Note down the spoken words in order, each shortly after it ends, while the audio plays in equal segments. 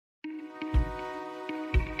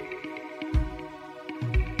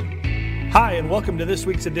Hi, and welcome to this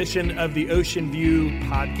week's edition of the Ocean View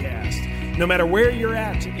Podcast. No matter where you're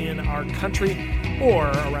at in our country or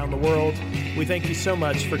around the world, we thank you so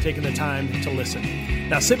much for taking the time to listen.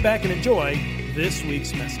 Now sit back and enjoy this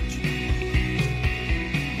week's message.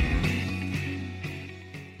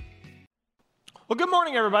 Well, good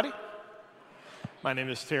morning, everybody. My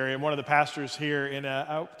name is Terry. I'm one of the pastors here,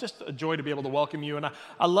 and just a joy to be able to welcome you. And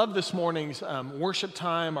I love this morning's worship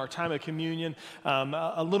time, our time of communion,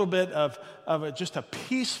 a little bit of just a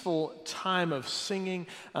peaceful time of singing,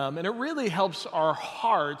 and it really helps our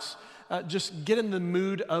hearts just get in the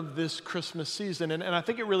mood of this Christmas season. And I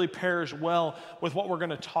think it really pairs well with what we're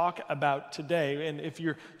going to talk about today. And if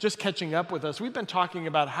you're just catching up with us, we've been talking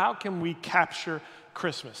about how can we capture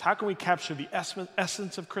Christmas? How can we capture the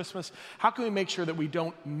essence of Christmas? How can we make sure that we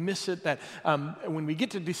don't miss it? That when we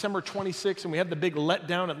get to December 26th and we have the big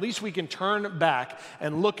letdown, at least we can turn back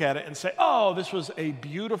and look at it and say, oh, this was a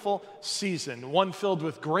beautiful season, one filled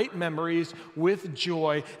with great memories, with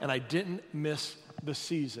joy, and I didn't miss the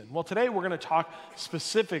season. Well, today we're going to talk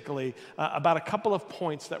specifically about a couple of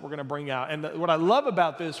points that we're going to bring out. And what I love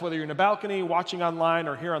about this, whether you're in a balcony, watching online,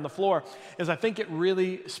 or here on the floor, is I think it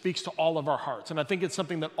really speaks to all of our hearts. And I think it's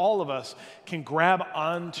something that all of us can grab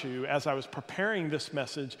onto. As I was preparing this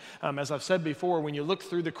message, as I've said before, when you look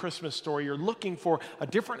through the Christmas story, you're looking for a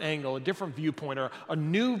different angle, a different viewpoint, or a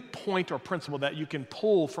new point or principle that you can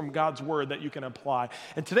pull from God's word that you can apply.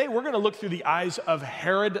 And today we're going to look through the eyes of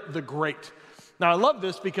Herod the Great. Now, I love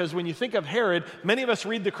this because when you think of Herod, many of us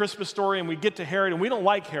read the Christmas story and we get to Herod and we don't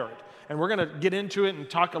like Herod. And we're going to get into it and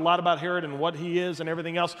talk a lot about Herod and what he is and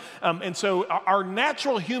everything else. And so our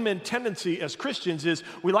natural human tendency as Christians is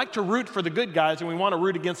we like to root for the good guys and we want to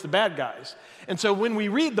root against the bad guys. And so when we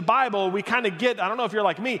read the Bible, we kind of get, I don't know if you're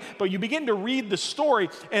like me, but you begin to read the story.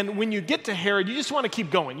 And when you get to Herod, you just want to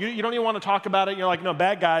keep going. You don't even want to talk about it. You're like, no,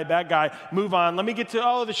 bad guy, move on. Let me get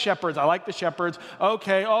to, the shepherds. I like the shepherds.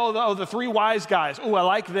 Okay, the three wise guys. Oh, I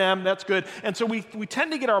like them. That's good. And so we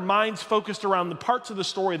tend to get our minds focused around the parts of the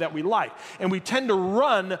story that we like. And we tend to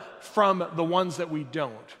run from the ones that we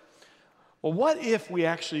don't. Well, what if we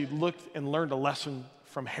actually looked and learned a lesson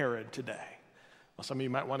from Herod today? Well, some of you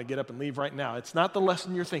might want to get up and leave right now. It's not the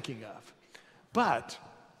lesson you're thinking of. But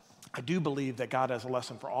I do believe that God has a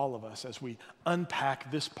lesson for all of us as we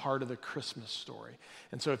unpack this part of the Christmas story.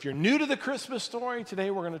 And so if you're new to the Christmas story, today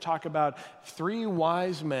we're going to talk about three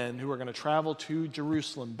wise men who are going to travel to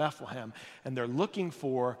Jerusalem, Bethlehem, and they're looking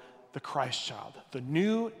for the Christ child, the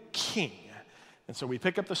new king. And so we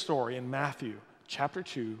pick up the story in Matthew chapter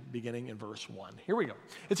 2, beginning in verse 1. Here we go.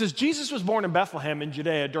 It says, Jesus was born in Bethlehem in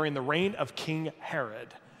Judea during the reign of King Herod.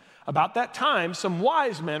 About that time, some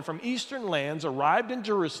wise men from eastern lands arrived in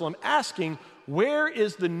Jerusalem asking, where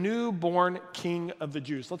is the newborn king of the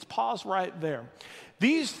Jews? Let's pause right there.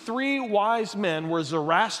 These three wise men were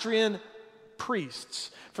Zoroastrian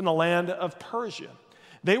priests from the land of Persia.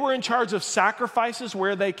 They were in charge of sacrifices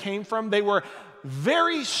where they came from. They were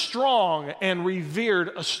very strong and revered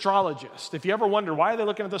astrologists. If you ever wonder, why are they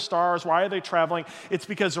looking at the stars? Why are they traveling? It's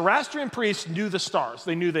because Zoroastrian priests knew the stars.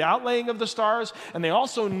 They knew the outlaying of the stars, and they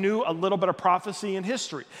also knew a little bit of prophecy and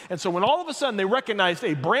history. And so when all of a sudden they recognized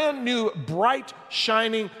a brand new, bright,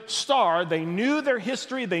 shining star, they knew their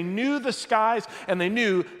history, they knew the skies, and they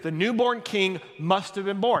knew the newborn king must have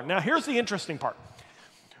been born. Now, here's the interesting part.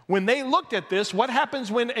 When they looked at this, what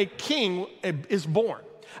happens when a king is born?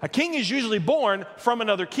 A king is usually born from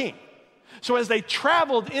another king. So as they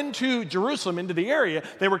traveled into Jerusalem, into the area,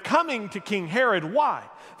 they were coming to King Herod. Why?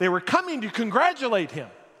 They were coming to congratulate him.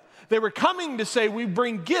 They were coming to say, we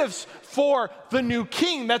bring gifts for the new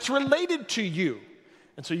king that's related to you.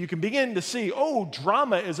 And so you can begin to see,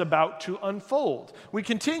 drama is about to unfold. We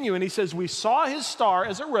continue, and he says, we saw his star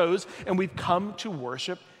as it rose, and we've come to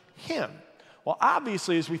worship him. Well,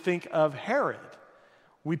 obviously, as we think of Herod,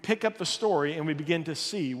 we pick up the story and we begin to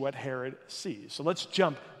see what Herod sees. So let's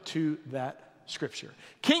jump to that scripture.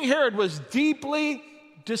 King Herod was deeply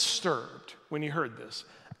disturbed when he heard this,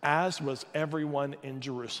 as was everyone in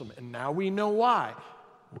Jerusalem. And now we know why.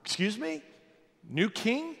 Excuse me? New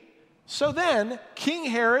king? So then, King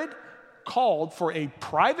Herod called for a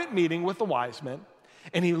private meeting with the wise men,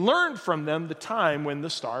 and he learned from them the time when the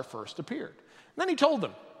star first appeared. And then he told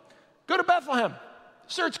them, go to Bethlehem.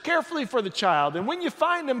 Search carefully for the child, and when you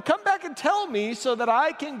find him, come back and tell me so that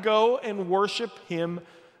I can go and worship him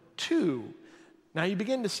too. Now you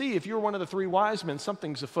begin to see, if you're one of the three wise men,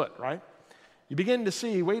 something's afoot, right? You begin to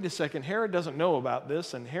see, wait a second, Herod doesn't know about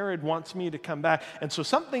this, and Herod wants me to come back. And so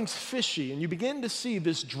something's fishy, and you begin to see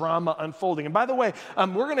this drama unfolding. And by the way,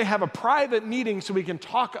 we're going to have a private meeting so we can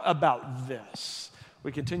talk about this.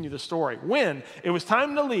 We continue the story. When it was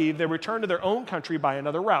time to leave, they returned to their own country by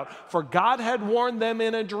another route, for God had warned them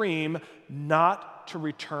in a dream not to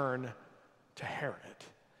return to Herod.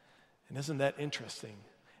 And isn't that interesting?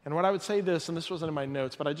 And what I would say this, and this wasn't in my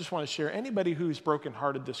notes, but I just want to share, anybody who's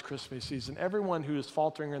brokenhearted this Christmas season, everyone who is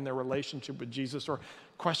faltering in their relationship with Jesus or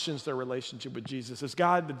questions their relationship with Jesus, is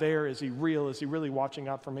God there? Is he real? Is he really watching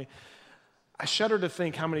out for me? I shudder to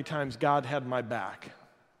think how many times God had my back.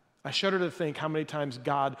 I shudder to think how many times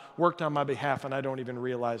God worked on my behalf and I don't even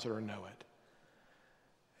realize it or know it.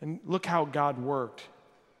 And look how God worked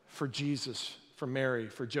for Jesus, for Mary,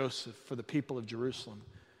 for Joseph, for the people of Jerusalem.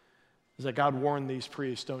 Is that God warned these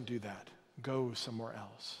priests, don't do that. Go somewhere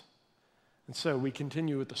else. And so we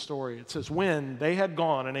continue with the story. It says, when they had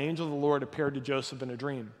gone, an angel of the Lord appeared to Joseph in a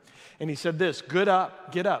dream. And he said this, get up.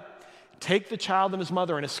 Take the child and his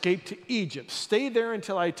mother and escape to Egypt. Stay there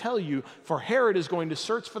until I tell you, for Herod is going to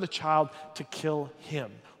search for the child to kill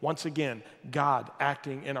him. Once again, God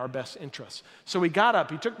acting in our best interests. So he got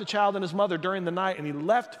up, he took the child and his mother during the night, and he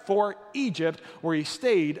left for Egypt, where he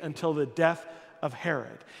stayed until the death of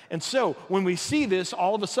Herod. And so when we see this,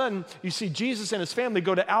 all of a sudden, you see Jesus and his family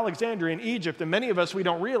go to Alexandria in Egypt, and many of us, we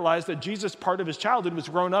don't realize that Jesus, part of his childhood, was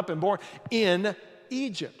grown up and born in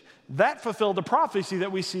Egypt. That fulfilled the prophecy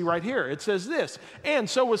that we see right here. It says this, and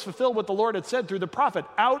so was fulfilled what the Lord had said through the prophet,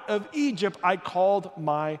 out of Egypt I called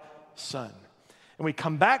my son. And we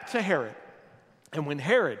come back to Herod. And when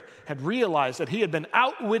Herod had realized that he had been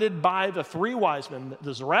outwitted by the three wise men,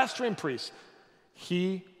 the Zoroastrian priests,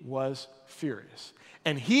 he was furious.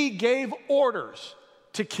 And he gave orders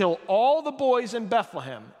to kill all the boys in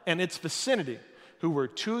Bethlehem and its vicinity who were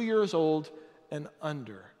 2 years old and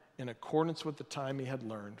under, in accordance with the time he had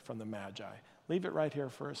learned from the Magi. Leave it right here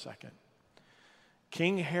for a second.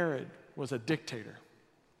 King Herod was a dictator.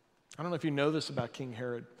 I don't know if you know this about King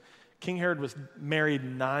Herod. King Herod was married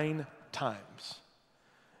 9 times.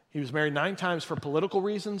 He was married 9 times for political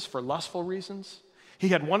reasons, for lustful reasons. He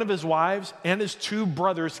had one of his wives and his 2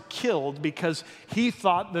 brothers killed because he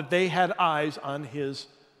thought that they had eyes on his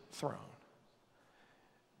throne.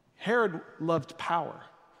 Herod loved power.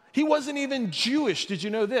 He wasn't even Jewish. Did you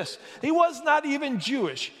know this? He was not even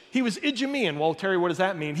Jewish. He was Idumean. Well, Terry, what does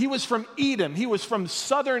that mean? He was from Edom. He was from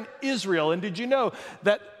southern Israel. And did you know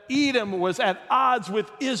that Edom was at odds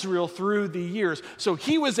with Israel through the years? So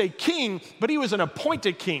he was a king, but he was an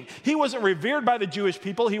appointed king. He wasn't revered by the Jewish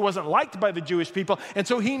people. He wasn't liked by the Jewish people. And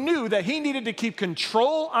so he knew that he needed to keep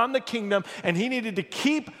control on the kingdom, and he needed to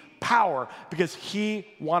keep power because he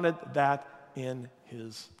wanted that in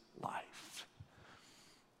his life.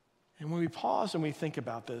 And when we pause and we think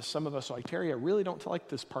about this, some of us are like, Terry, I really don't like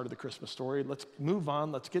this part of the Christmas story. Let's move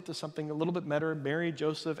on. Let's get to something a little bit better. Mary,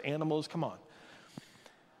 Joseph, animals, come on.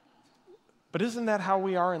 But isn't that how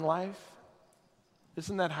we are in life?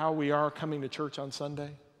 Isn't that how we are coming to church on Sunday?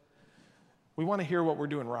 We want to hear what we're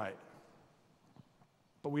doing right.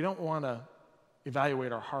 But we don't want to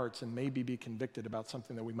evaluate our hearts and maybe be convicted about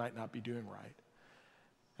something that we might not be doing right.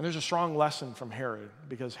 And there's a strong lesson from Herod,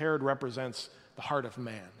 because Herod represents the heart of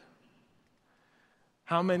man.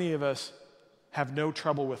 How many of us have no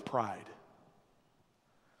trouble with pride?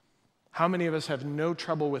 How many of us have no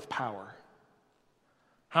trouble with power?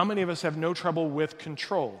 How many of us have no trouble with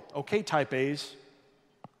control? Okay, type A's.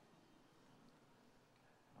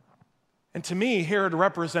 And to me, Herod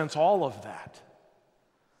represents all of that.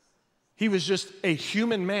 He was just a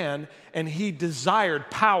human man, and he desired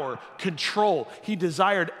power, control. He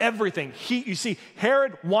desired everything. You see,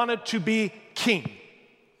 Herod wanted to be king,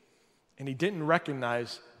 and he didn't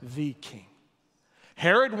recognize the king.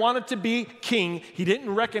 Herod wanted to be king. He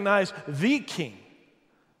didn't recognize the king,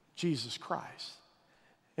 Jesus Christ.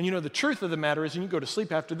 And you know, the truth of the matter is, and you go to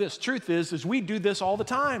sleep after this, truth is we do this all the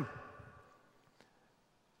time.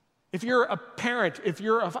 If you're a parent,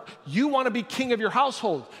 you want to be king of your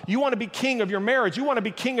household. You want to be king of your marriage. You want to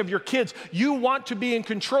be king of your kids. You want to be in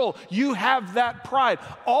control. You have that pride.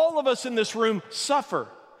 All of us in this room suffer.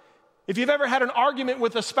 If you've ever had an argument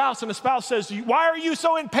with a spouse and a spouse says to you, why are you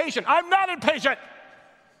so impatient? I'm not impatient.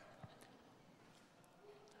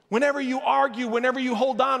 Whenever you argue, whenever you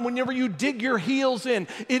hold on, whenever you dig your heels in,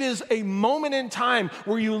 it is a moment in time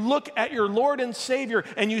where you look at your Lord and Savior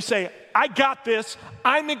and you say, I got this,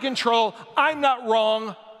 I'm in control, I'm not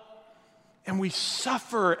wrong. And we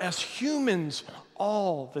suffer as humans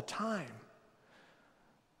all the time.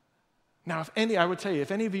 Now, I would tell you,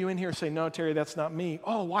 if any of you in here say, no, Terry, that's not me,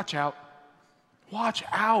 oh, watch out. Watch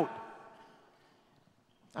out.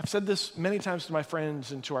 I've said this many times to my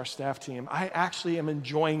friends and to our staff team. I actually am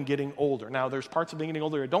enjoying getting older. Now, there's parts of being getting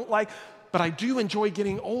older I don't like, But I do enjoy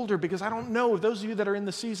getting older because I don't know, those of you that are in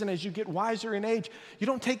the season, as you get wiser in age, you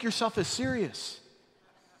don't take yourself as serious.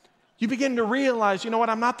 You begin to realize, you know what,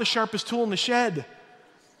 I'm not the sharpest tool in the shed.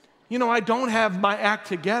 You know, I don't have my act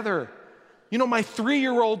together. You know, my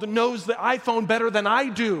 3-year-old knows the iPhone better than I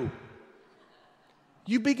do.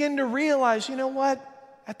 You begin to realize, you know what,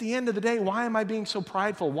 at the end of the day, why am I being so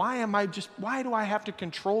prideful? Why do I have to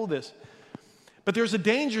control this? But there's a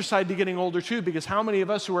danger side to getting older too, because how many of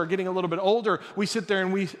us who are getting a little bit older, we sit there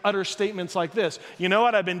and we utter statements like this. You know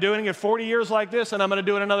what, I've been doing it 40 years like this, and I'm going to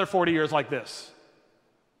do it another 40 years like this.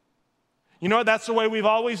 You know what, that's the way we've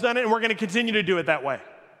always done it, and we're going to continue to do it that way.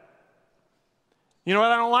 You know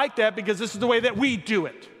what, I don't like that because this is the way that we do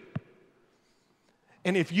it.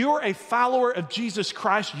 And if you're a follower of Jesus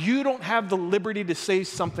Christ, you don't have the liberty to say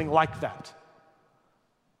something like that.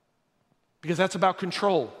 Because that's about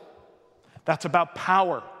control. That's about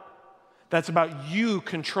power. That's about you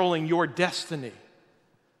controlling your destiny.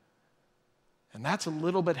 And that's a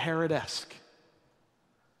little bit Herod-esque.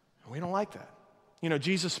 And we don't like that. You know,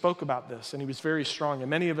 Jesus spoke about this, and he was very strong. And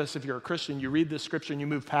many of us, if you're a Christian, you read this scripture and you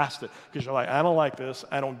move past it because you're like, I don't like this.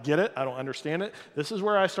 I don't get it. I don't understand it. This is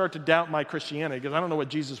where I start to doubt my Christianity because I don't know what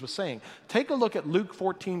Jesus was saying. Take a look at Luke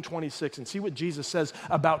 14:26 and see what Jesus says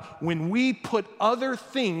about when we put other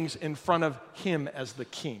things in front of him as the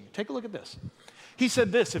king. Take a look at this. He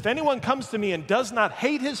said this, if anyone comes to me and does not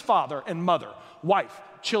hate his father and mother, wife,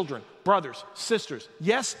 children, brothers, sisters,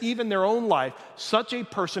 yes, even their own life, such a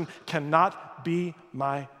person cannot be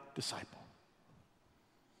my disciple.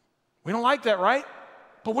 We don't like that, right?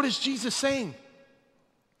 But what is Jesus saying?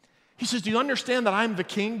 He says, do you understand that I'm the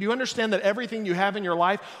king? Do you understand that everything you have in your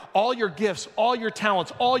life, all your gifts, all your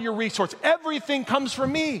talents, all your resources, everything comes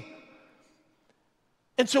from me?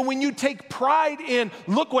 And so when you take pride in,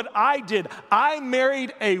 look what I did. I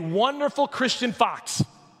married a wonderful Christian fox.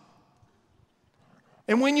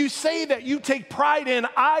 And when you say that, you take pride in,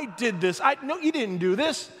 I did this. No, you didn't do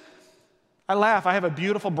this. I laugh. I have a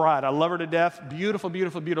beautiful bride. I love her to death. Beautiful,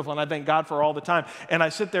 beautiful, beautiful. And I thank God for her all the time. And I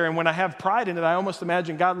sit there, and when I have pride in it, I almost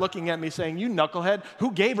imagine God looking at me saying, you knucklehead,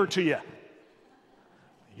 who gave her to you?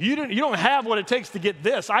 You don't have what it takes to get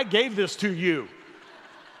this. I gave this to you.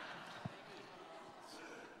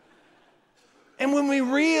 And when we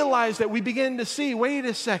realize that, we begin to see, wait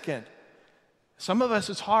a second. Some of us,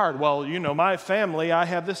 it's hard. Well, you know, my family, I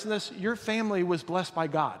have this and this. Your family was blessed by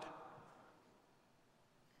God.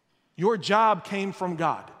 Your job came from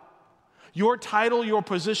God. Your title, your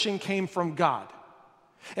position came from God.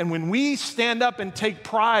 And when we stand up and take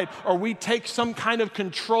pride, or we take some kind of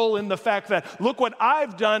control in the fact that, look what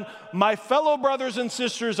I've done, my fellow brothers and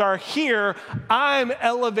sisters are here, I'm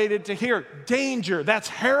elevated to here. Danger, that's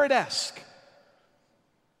Herod-esque.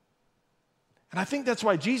 And I think that's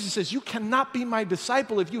why Jesus says, you cannot be my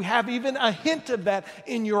disciple if you have even a hint of that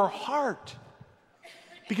in your heart.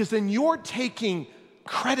 Because then you're taking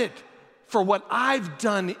credit for what I've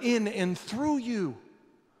done in and through you.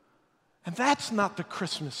 And that's not the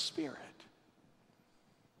Christmas spirit.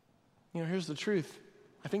 You know, here's the truth.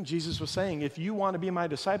 I think Jesus was saying, if you want to be my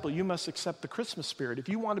disciple, you must accept the Christmas spirit. If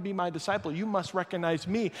you want to be my disciple, you must recognize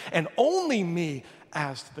me and only me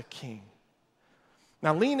as the king.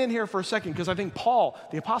 Now lean in here for a second, because I think Paul,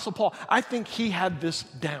 the Apostle Paul, I think he had this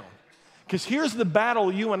down. Because here's the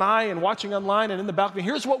battle you and I, and watching online and in the balcony,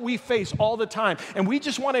 here's what we face all the time. And we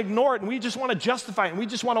just want to ignore it, and we just want to justify it, and we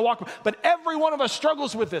just want to walk. But every one of us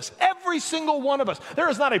struggles with this. Every single one of us. There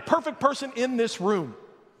is not a perfect person in this room.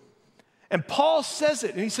 And Paul says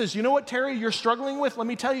it, and he says, you know what, Terry, you're struggling with? Let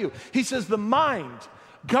me tell you. He says, the mind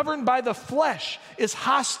governed by the flesh is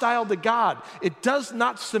hostile to God. It does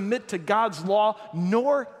not submit to God's law,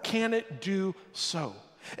 nor can it do so.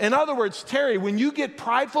 In other words, Terry, when you get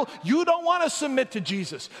prideful, you don't want to submit to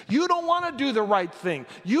Jesus. You don't want to do the right thing.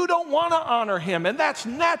 You don't want to honor him. And that's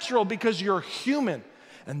natural because you're human.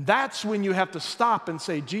 And that's when you have to stop and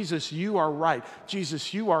say, Jesus, you are right.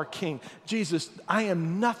 Jesus, you are king. Jesus, I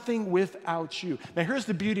am nothing without you. Now, here's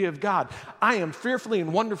the beauty of God. I am fearfully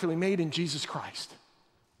and wonderfully made in Jesus Christ.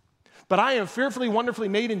 But I am fearfully, wonderfully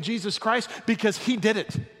made in Jesus Christ because he did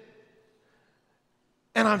it.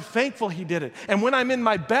 And I'm thankful he did it. And when I'm in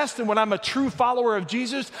my best and when I'm a true follower of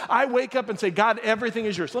Jesus, I wake up and say, God, everything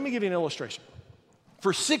is yours. Let me give you an illustration.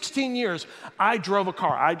 For 16 years, I drove a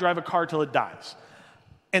car. I drive a car till it dies.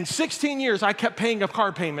 And 16 years, I kept paying a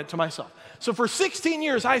car payment to myself. So for 16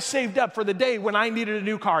 years, I saved up for the day when I needed a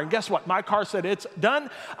new car. And guess what? My car said, it's done.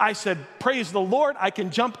 I said, praise the Lord, I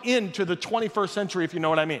can jump into the 21st century, if you know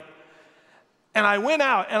what I mean. And I went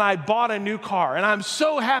out and I bought a new car. And I'm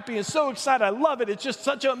so happy and so excited. I love it. It's just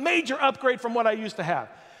such a major upgrade from what I used to have.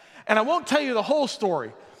 And I won't tell you the whole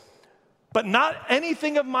story. but not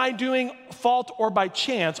anything of my doing, fault, or by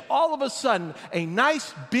chance, all of a sudden, a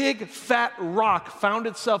nice, big, fat rock found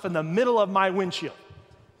itself in the middle of my windshield.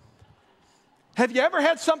 Have you ever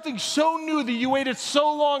had something so new that you waited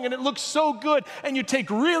so long and it looks so good and you take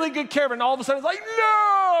really good care of it and all of a sudden it's like,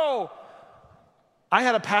 no! I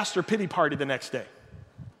had a pastor pity party the next day.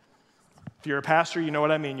 If you're a pastor, you know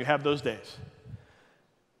what I mean. You have those days.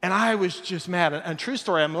 And I was just mad. And true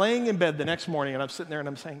story, I'm laying in bed the next morning and I'm sitting there and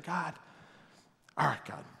I'm saying, God, all right,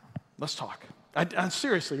 God, let's talk. And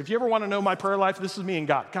seriously, if you ever want to know my prayer life, this is me and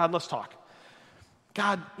God. God, let's talk.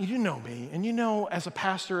 God, you know me. And you know, as a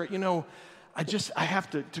pastor, you know, I have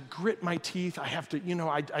to grit my teeth. I have to, you know,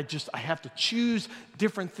 I have to choose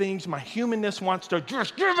different things. My humanness wants to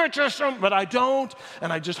just give it to some, but I don't.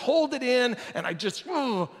 And I just hold it in and I just,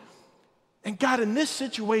 And God, in this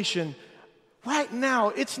situation, right now,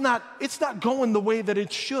 it's not going the way that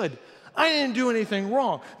it should. I didn't do anything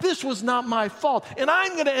wrong. This was not my fault. And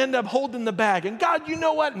I'm going to end up holding the bag. And God, you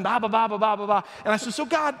know what? And blah, blah, blah, blah, blah, blah, blah. And I said, so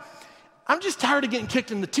God, I'm just tired of getting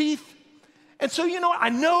kicked in the teeth. And so, you know what? I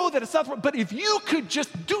know that it's not, but if you could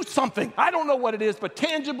just do something, I don't know what it is, but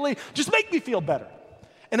tangibly, just make me feel better.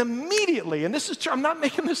 And immediately, and this is true, I'm not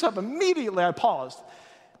making this up, immediately I paused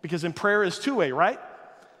because in prayer is two-way, right?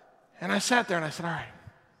 And I sat there and I said, all right.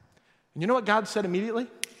 And you know what God said immediately?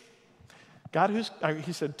 God,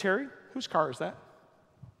 he said, Terry, whose car is that?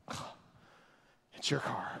 It's your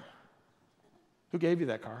car. Who gave you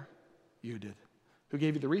that car? You did. Who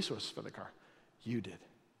gave you the resources for the car? You did.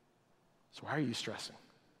 So why are you stressing?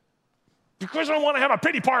 Because I want to have a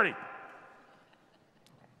pity party.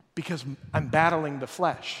 Because I'm battling the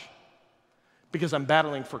flesh. Because I'm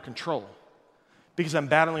battling for control. Because I'm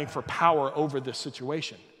battling for power over this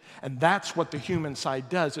situation. And that's what the human side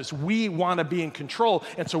does, is we want to be in control,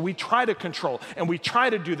 and so we try to control, and we try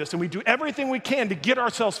to do this, and we do everything we can to get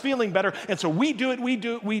ourselves feeling better, and so we do it.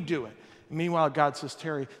 And meanwhile, God says,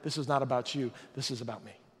 Terry, this is not about you, this is about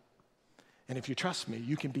me. And if you trust me,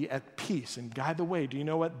 you can be at peace. And by the way, do you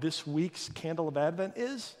know what this week's candle of Advent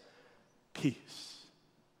is? Peace.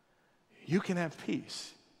 You can have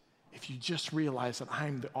peace if you just realize that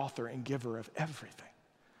I'm the author and giver of everything.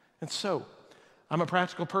 And so, I'm a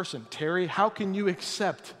practical person. Terry, how can you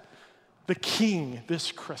accept the King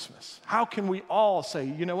this Christmas? How can we all say,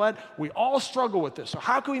 you know what? We all struggle with this. So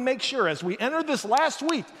how can we make sure as we enter this last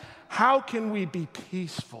week, how can we be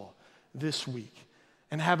peaceful this week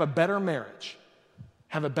and have a better marriage,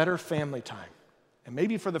 have a better family time, and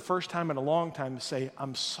maybe for the first time in a long time say,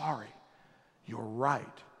 I'm sorry, you're right,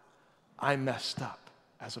 I messed up,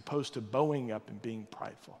 as opposed to bowing up and being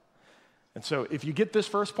prideful. And so if you get this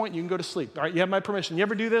first point, you can go to sleep. All right, you have my permission. You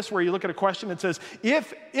ever do this where you look at a question and it says,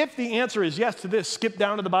 if the answer is yes to this, skip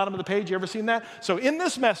down to the bottom of the page. You ever seen that? So in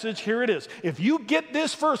this message, here it is. If you get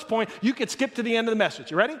this first point, you could skip to the end of the message.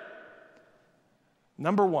 You ready?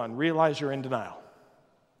 Number one, realize you're in denial.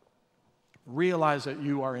 Realize that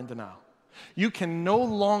you are in denial. You can no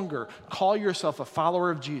longer call yourself a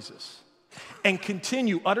follower of Jesus and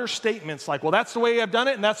continue utter statements like, well, that's the way I've done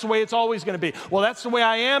it, and that's the way it's always going to be. Well, that's the way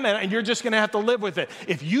I am, and you're just going to have to live with it.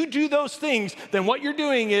 If you do those things, then what you're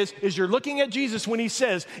doing is you're looking at Jesus when he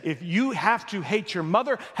says, if you have to hate your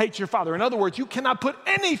mother, hate your father. In other words, you cannot put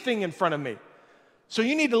anything in front of me. So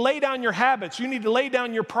you need to lay down your habits, you need to lay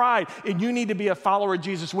down your pride, and you need to be a follower of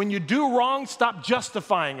Jesus. When you do wrong, stop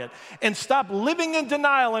justifying it, and stop living in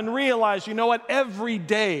denial and realize, you know what, every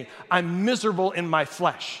day I'm miserable in my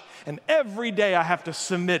flesh. And every day I have to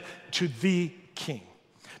submit to the King.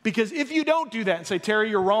 Because if you don't do that and say,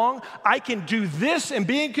 Terry, you're wrong, I can do this and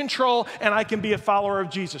be in control, and I can be a follower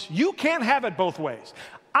of Jesus. You can't have it both ways.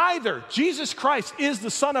 Either Jesus Christ is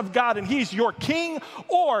the Son of God and he's your King,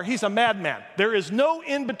 or he's a madman. There is no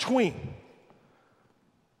in between.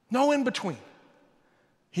 No in between.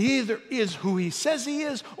 He either is who he says he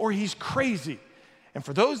is, or he's crazy. And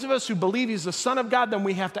for those of us who believe he's the Son of God, then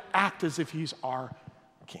we have to act as if he's our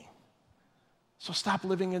King. So stop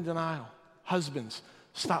living in denial. Husbands,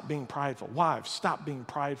 stop being prideful. Wives, stop being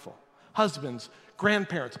prideful. Husbands,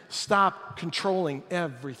 grandparents, stop controlling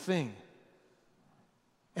everything.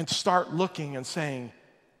 And start looking and saying,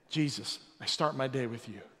 Jesus, I start my day with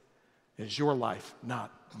you. It is your life, not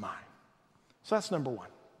mine. So that's number one.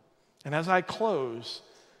 And as I close,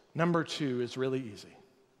 number two is really easy.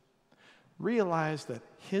 Realize that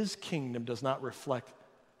his kingdom does not reflect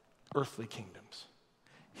earthly kingdoms.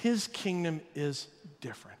 His kingdom is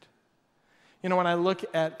different. You know, when I look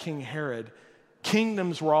at King Herod,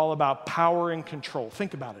 kingdoms were all about power and control.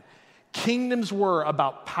 Think about it. Kingdoms were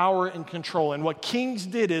about power and control. And what kings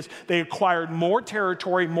did is they acquired more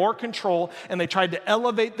territory, more control, and they tried to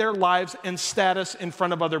elevate their lives and status in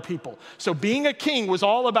front of other people. So being a king was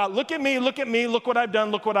all about, look at me, look what I've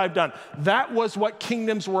done, look what I've done. That was what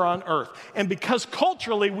kingdoms were on earth. And because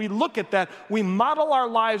culturally we look at that, we model our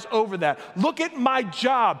lives over that. Look at my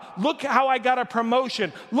job. Look how I got a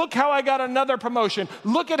promotion. Look how I got another promotion.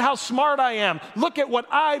 Look at how smart I am. Look at what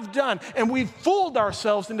I've done. And we've fooled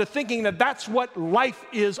ourselves into thinking that that's what life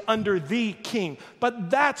is under the king. But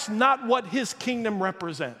that's not what his kingdom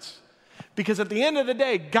represents. Because at the end of the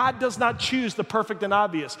day, God does not choose the perfect and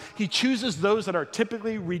obvious. He chooses those that are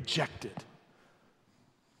typically rejected.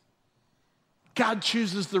 God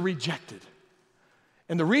chooses the rejected.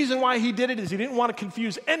 And the reason why he did it is he didn't want to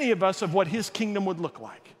confuse any of us of what his kingdom would look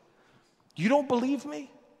like. You don't believe me?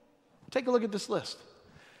 Take a look at this list.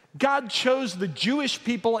 God chose the Jewish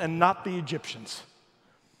people and not the Egyptians.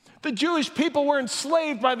 The Jewish people were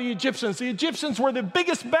enslaved by the Egyptians. The Egyptians were the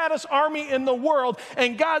biggest, baddest army in the world.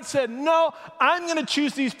 And God said, no, I'm going to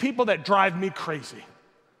choose these people that drive me crazy.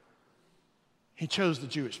 He chose the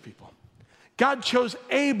Jewish people. God chose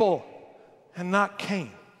Abel and not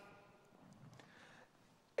Cain.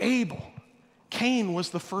 Abel. Cain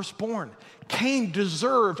was the firstborn. Cain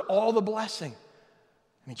deserved all the blessing.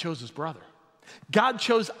 And he chose his brother. God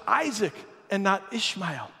chose Isaac and not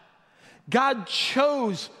Ishmael. God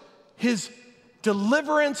chose his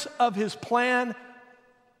deliverance of his plan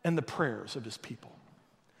and the prayers of his people.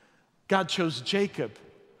 God chose Jacob,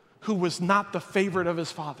 who was not the favorite of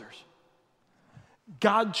his fathers.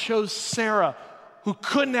 God chose Sarah, who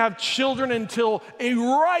couldn't have children until a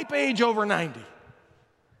ripe age over 90,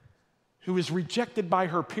 who was rejected by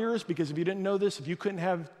her peers because if you didn't know this, if you couldn't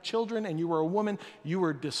have children and you were a woman, you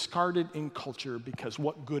were discarded in culture because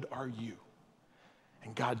what good are you?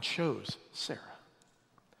 And God chose Sarah.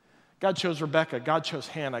 God chose Rebecca, God chose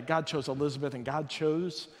Hannah, God chose Elizabeth, and God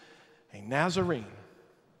chose a Nazarene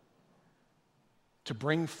to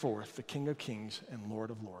bring forth the King of Kings and Lord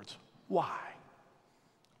of Lords. Why?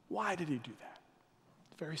 Why did he do that?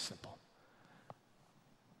 It's very simple.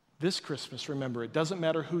 This Christmas, remember, it doesn't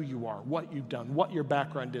matter who you are, what you've done, what your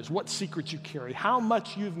background is, what secrets you carry, how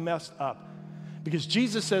much you've messed up. Because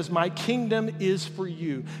Jesus says, my kingdom is for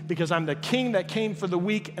you, because I'm the king that came for the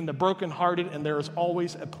weak and the brokenhearted, and there is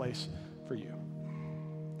always a place for you.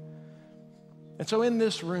 And so in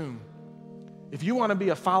this room, if you want to be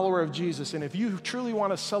a follower of Jesus, and if you truly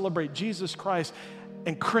want to celebrate Jesus Christ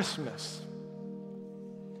and Christmas,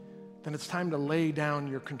 then it's time to lay down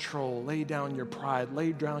your control, lay down your pride,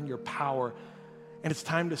 lay down your power, and it's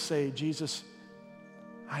time to say, Jesus,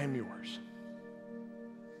 I am yours.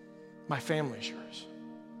 My family's yours.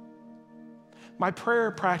 My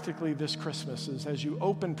prayer practically this Christmas is as you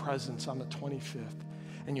open presents on the 25th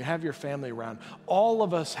and you have your family around, all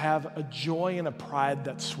of us have a joy and a pride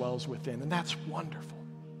that swells within, and that's wonderful.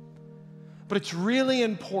 But it's really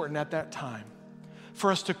important at that time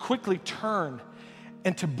for us to quickly turn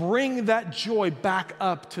and to bring that joy back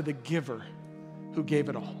up to the giver who gave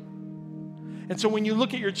it all. And so when you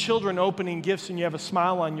look at your children opening gifts and you have a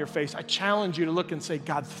smile on your face, I challenge you to look and say,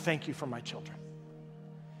 God, thank you for my children.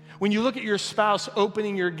 When you look at your spouse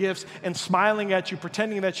opening your gifts and smiling at you,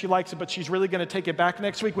 pretending that she likes it, but she's really going to take it back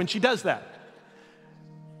next week, when she does that,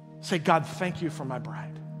 say, God, thank you for my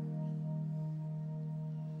bride.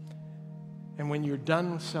 And when you're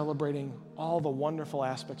done celebrating all the wonderful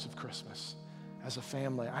aspects of Christmas as a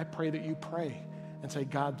family, I pray that you pray and say,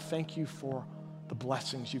 God, thank you for the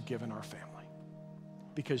blessings you've given our family.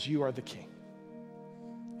 Because you are the king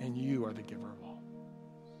and you are the giver of all.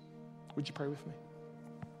 Would you pray with me?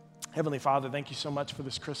 Heavenly Father, thank you so much for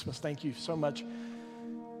this Christmas. Thank you so much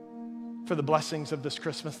for the blessings of this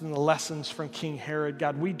Christmas and the lessons from King Herod.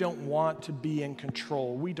 God, we don't want to be in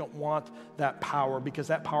control. We don't want that power because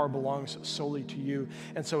that power belongs solely to you.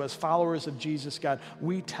 And so as followers of Jesus, God,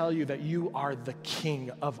 we tell you that you are the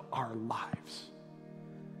king of our lives.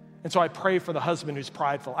 And so I pray for the husband who's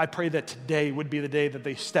prideful. I pray that today would be the day that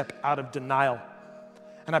they step out of denial.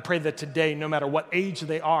 And I pray that today, no matter what age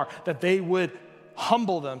they are, that they would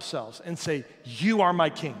humble themselves and say, you are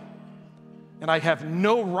my king. And I have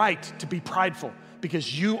no right to be prideful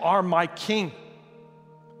because you are my king.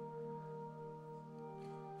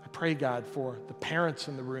 I pray, God, for the parents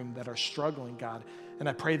in the room that are struggling, God. And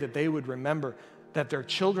I pray that they would remember that their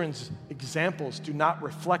children's examples do not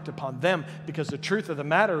reflect upon them because the truth of the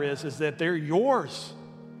matter is that they're yours.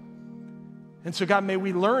 And so, God, may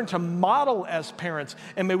we learn to model as parents,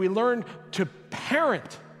 and may we learn to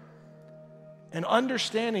parent and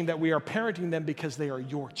understanding that we are parenting them because they are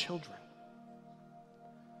your children.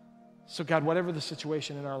 So God, whatever the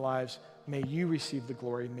situation in our lives, may you receive the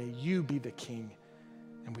glory. May you be the King.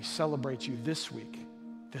 And we celebrate you this week,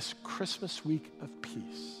 this Christmas week of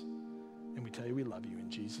peace. And we tell you we love you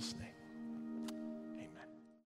in Jesus' name.